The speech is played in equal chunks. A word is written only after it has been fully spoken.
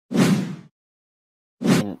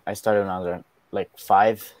mean, I started when I was around, like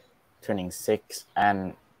 5, turning 6,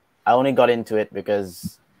 and I only got into it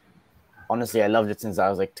because honestly, I loved it since I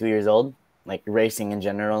was like 2 years old, like racing in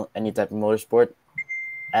general, any type of motorsport.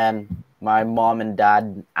 And my mom and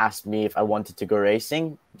dad asked me if I wanted to go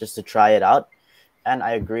racing just to try it out, and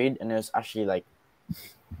I agreed. And it was actually like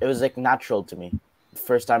it was like natural to me.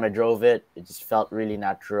 First time I drove it, it just felt really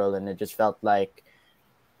natural, and it just felt like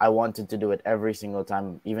I wanted to do it every single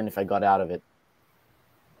time, even if I got out of it.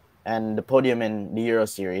 And the podium in the Euro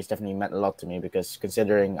Series definitely meant a lot to me because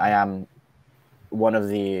considering I am one of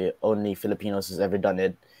the only Filipinos who's ever done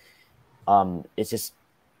it, it's just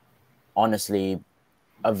honestly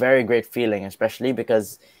a very great feeling, especially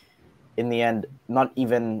because in the end, not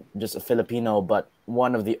even just a Filipino, but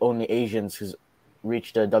one of the only Asians who's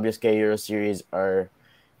reached the WSK Euro Series are,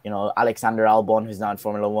 Alexander Albon, who's now in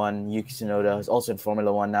Formula One, Yuki Tsunoda, who's also in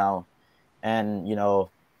Formula One now. And,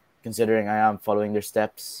 considering I am following their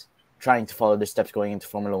steps, trying to follow their steps going into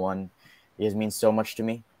Formula One, it has means so much to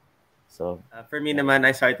me. So For me naman,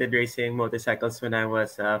 I started racing motorcycles when I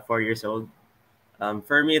was 4 years old.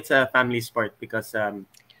 For me, it's a family sport because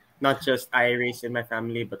not just I race in my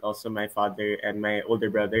family, but also my father and my older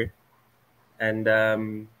brother. And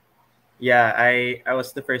yeah, I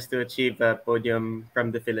was the first to achieve a podium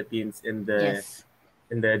from the Philippines Yes.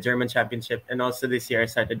 in the German Championship, and also this year I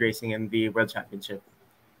started racing in the World Championship.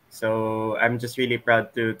 So I'm just really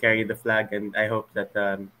proud to carry the flag, and I hope that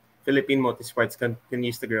Philippine motorsports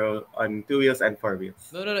continues to grow on 2 wheels and 4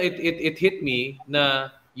 wheels. No, no, no. It hit me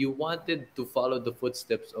na you wanted to follow the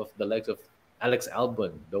footsteps of the likes of Alex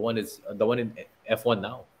Albon, the one in F1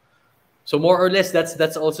 now. So more or less,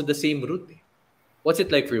 that's also the same route. Eh. What's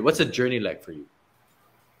it like for you? What's the journey like for you?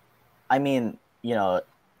 I mean,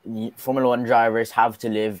 Formula One drivers have to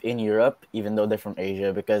live in Europe, even though they're from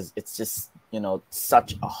Asia, because it's just,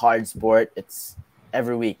 such a hard sport. It's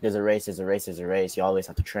every week there's a race, there's a race, there's a race. You always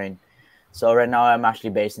have to train. So right now I'm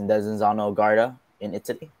actually based in Desenzano, Garda in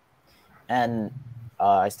Italy. And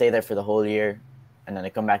I stay there for the whole year. And then I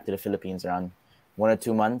come back to the Philippines around 1 or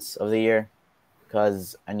 2 months of the year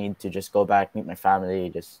because I need to just go back, meet my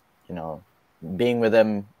family, just, being with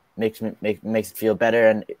them makes it feel better.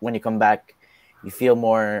 And when you come back, you feel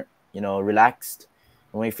more, relaxed.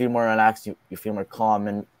 And when you feel more relaxed, you feel more calm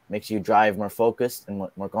and makes you drive more focused and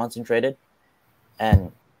more concentrated.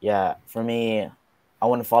 And yeah, for me, I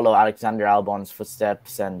want to follow Alexander Albon's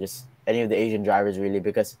footsteps and just any of the Asian drivers really,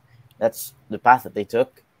 because that's the path that they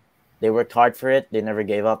took. They worked hard for it. They never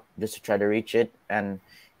gave up just to try to reach it. And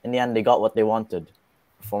in the end, they got what they wanted,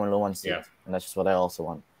 Formula One seat. Yeah. And that's just what I also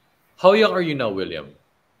want. How young are you now, William?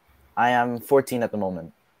 I am 14 at the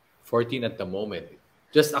moment. 14 at the moment.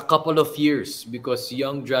 Just a couple of years because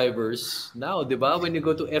young drivers now, di ba? When you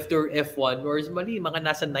go to after F1, or mali, mga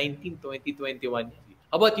nasa 19, 20, 21.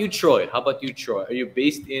 How about you, Troy? Are you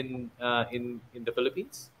based in the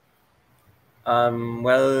Philippines?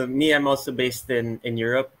 Well, me, I'm also based in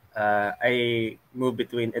Europe. I moved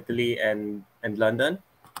between Italy and London.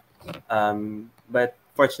 But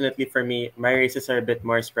fortunately for me, my races are a bit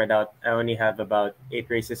more spread out. I only have about 8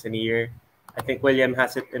 races in a year. I think William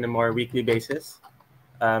has it in a more weekly basis.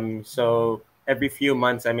 So every few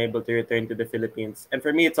months, I'm able to return to the Philippines. And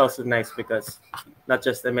for me, it's also nice because not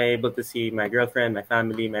just am I able to see my girlfriend, my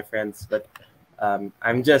family, my friends, but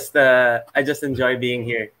I just enjoy being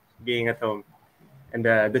here, being at home. And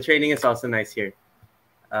the training is also nice here.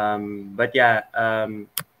 But yeah,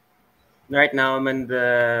 right now I'm in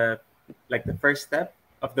the first step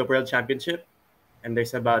of the World Championship, and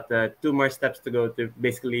there's about 2 more steps to go to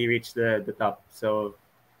basically reach the top. So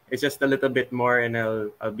it's just a little bit more, and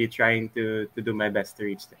I'll be trying to do my best to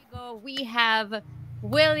reach there. We have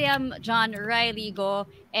William John Riley Go,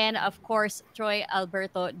 and of course Troy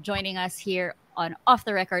Alberto joining us here on Off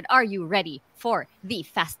the Record. Are you ready for the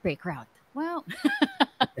fast break round? Well,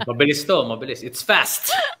 Mabilis. It's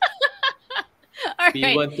fast. all right.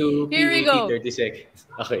 P1 to Here we P80, go. 30 seconds.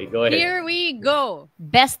 Okay, go ahead. Here we go.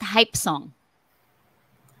 Best hype song.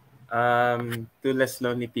 Two less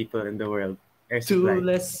lonely people in the world. Air Two Supply.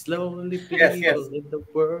 less lonely people Yes. in the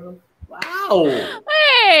world. Wow.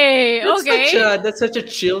 Hey, okay. That's such a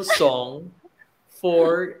chill song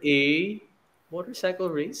for a motorcycle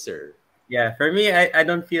racer. Yeah, for me, I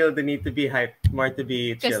don't feel the need to be hyped, more to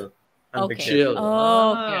be chill. On the Okay. trip. Chill.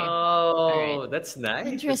 Oh, okay. Oh, All right. that's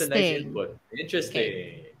nice. That's a nice Interesting. input.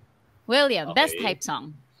 Interesting. William, best Okay. hype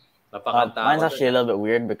song. Napakanta Mine's ako actually a dun. little bit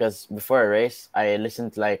weird because before a race, I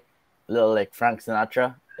listened to like a little like Frank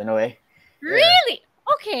Sinatra in a way. Really?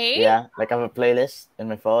 Okay. Yeah, like I have a playlist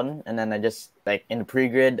in my phone, and then I just like in the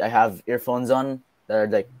pre-grid, I have earphones on that are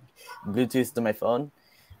like Bluetooth to my phone,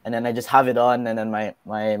 and then I just have it on, and then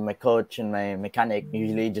my coach and my mechanic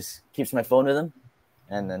usually just keeps my phone with them,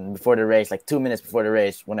 and then before the race, like 2 minutes before the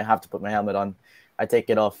race, when I have to put my helmet on, I take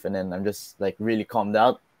it off, and then I'm just like really calmed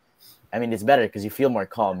out. I mean, it's better because you feel more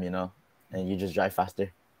calm, and you just drive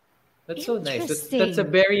faster. That's so nice. That's a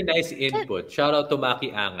very nice input. Shout out to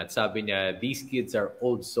Maki Angat. Sabi niya, these kids are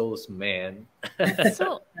old souls, man.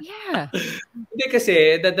 So, yeah. Hindi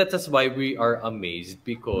kasi, that's why we are amazed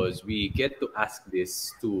because we get to ask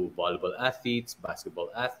this to volleyball athletes, basketball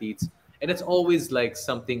athletes, and it's always like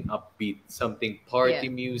something upbeat, something party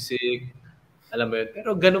music. Alam mo yun?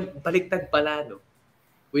 Pero ganun, baliktad pala, no?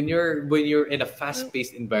 When you're in a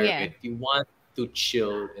fast-paced environment, you want to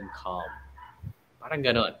chill and calm. Parang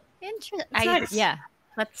ganon. Interesting. Nice. Yeah.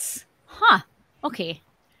 Let's. Okay. Okay.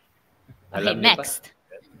 Alam Next.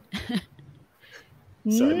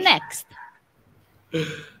 Next.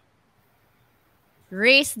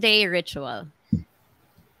 Race day ritual.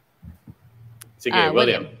 Sige,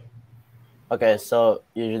 William. Okay, so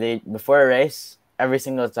usually before a race, every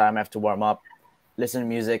single time I have to warm up, listen to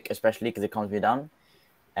music, especially because it calms me down.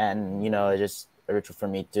 And, it's just a ritual for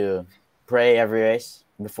me to pray every race,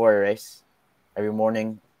 before a race, every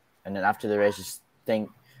morning. And then after the race, just thank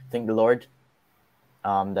the Lord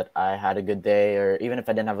that I had a good day. Or even if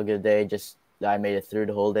I didn't have a good day, just that I made it through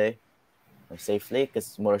the whole day safely,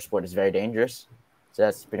 because motorsport is very dangerous. So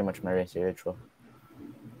that's pretty much my race day ritual.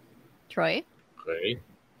 Troy? Okay.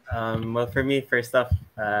 Well, for me, first off,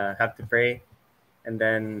 have to pray. And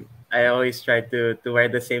then I always try to wear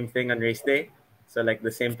the same thing on race day. So like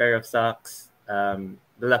the same pair of socks, the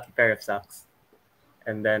lucky pair of socks.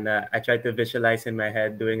 And then I try to visualize in my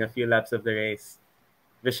head doing a few laps of the race,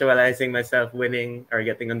 visualizing myself winning or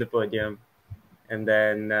getting on the podium. And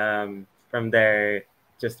then from there,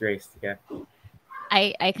 just race. Yeah.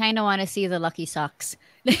 I kind of want to see the lucky socks.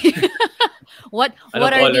 What Ano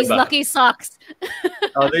are color these ba? lucky socks?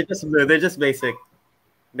 Oh, they're just blue. They're just basic.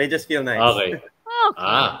 They just feel nice. Okay.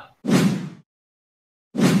 Okay.